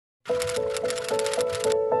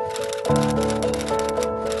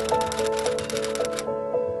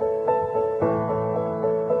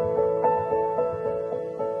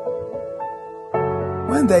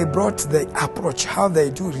When they brought the approach, how they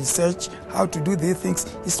do research, how to do these things,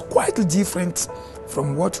 is quite different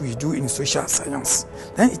from what we do in social science.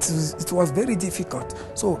 Then it was very difficult.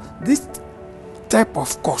 So this type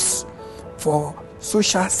of course for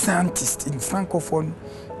social scientists in Francophone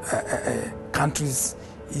countries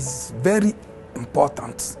is very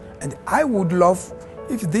important. And I would love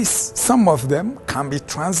if some of them can be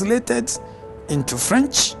translated into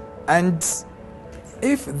French, and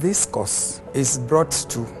if this course is brought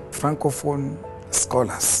to Francophone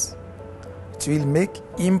scholars, it will make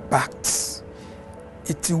impact.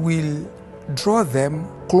 It will draw them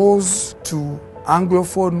close to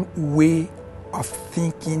Anglophone way of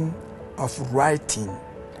thinking, of writing,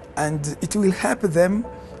 and it will help them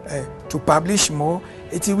to publish more.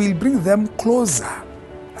 It will bring them closer.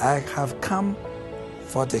 I have come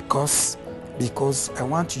for the course because I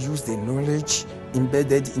want to use the knowledge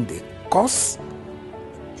embedded in the course,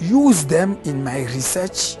 use them in my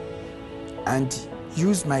research, and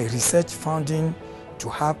use my research funding to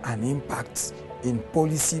have an impact in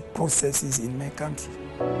policy processes in my country.